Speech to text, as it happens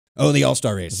Oh, the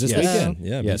All-Star race. This weekend.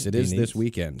 Yeah. Yes, it is this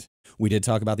weekend. We did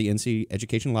talk about the NC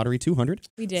Education Lottery 200.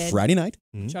 We did. Friday night.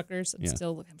 Chuckers. I'm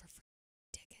still looking for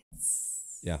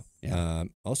tickets. Yeah.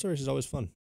 All-Star race is always fun.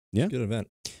 Yeah. Good event.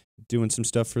 Doing some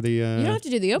stuff for the... you don't have to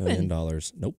do the Open. $1 million.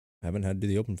 Nope. Haven't had to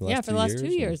do the Open for the last 2 years. Yeah, for the last 2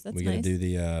 years. That's We're nice. going to do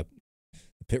the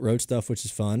pit road stuff, which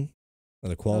is fun.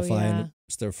 The qualifying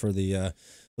stuff for the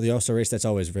All-Star race. That's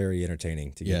always very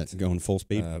entertaining to get. Going full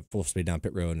speed. Full speed down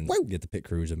pit road and get the pit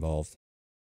crews involved.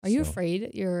 Are you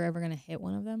afraid you're ever going to hit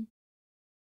one of them?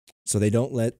 So they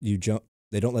don't let you jump.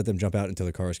 They don't let them jump out until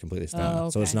the car is completely stopped. Oh,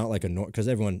 okay. So it's not like because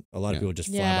a lot of people just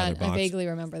fly by their box. I vaguely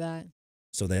remember that.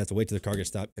 So they have to wait till the car gets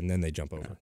stopped and then they jump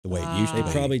over. The way it used to be.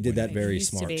 They probably did that very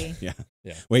smart. Yeah.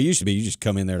 Well, it used to be. You just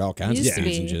come in there at all kinds of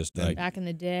speeds and just like back in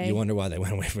the day. You wonder why they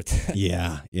went away with that.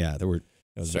 Yeah. There were.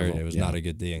 It was not a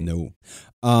good thing. No.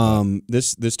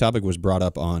 This topic was brought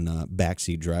up on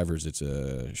Backseat Drivers. It's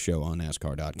a show on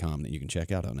NASCAR.com that you can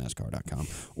check out on NASCAR.com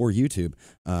or YouTube,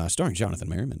 starring Jonathan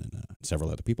Merriman and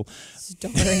several other people.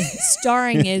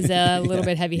 Starring is a little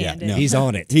bit heavy-handed. No. He's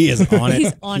on it. He is on it.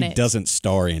 He's on it. He doesn't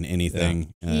star in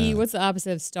anything. What's the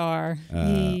opposite of star?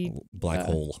 Black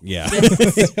hole. Yeah.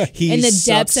 In the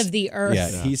depths of the earth.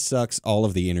 Yeah, he sucks all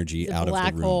of the energy out of the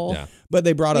black room. hole. Yeah. But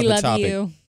they brought up a topic.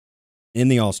 You. In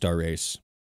the All-Star race,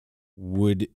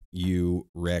 would you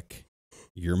wreck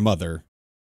your mother?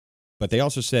 But they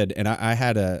also said, and I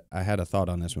had a thought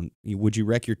on this one. Would you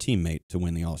wreck your teammate to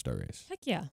win the All-Star race? Heck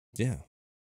yeah. Yeah.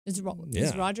 Is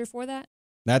Roger for that?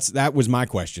 That was my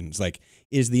question. It's like,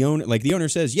 is the owner, like the owner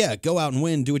says, yeah, go out and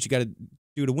win, do what you got to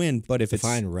do to win. But if it's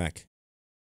fine wreck,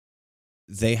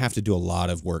 they have to do a lot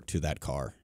of work to that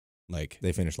car. Like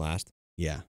they finish last.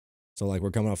 Yeah. So like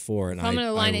we're coming off 4 and coming to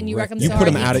the line and you wreck them. You put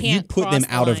them out. You put them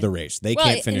out of the race. They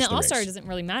can't finish the race. In the All-Star, it doesn't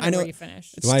really matter where you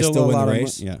finish. Do I still win the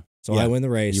race? Yeah. So I win the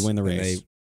race. You win the race.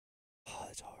 Oh,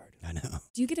 that's hard. I know.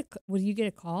 Would you get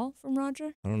a call from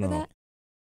Roger? I don't know. That?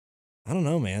 I don't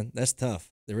know, man. That's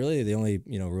tough. The only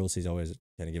rules he's always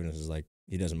kind of given us is like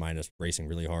he doesn't mind us racing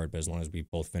really hard, but as long as we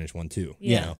both finish 1-2.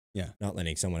 Yeah. Not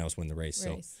letting someone else win the race.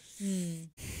 So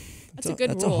that's a good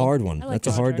rule. That's a hard one. Like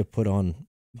that's hard to put on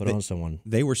someone.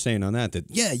 They were saying on that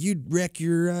you'd wreck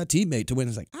your teammate to win.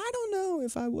 It's like, I don't know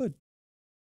if I would.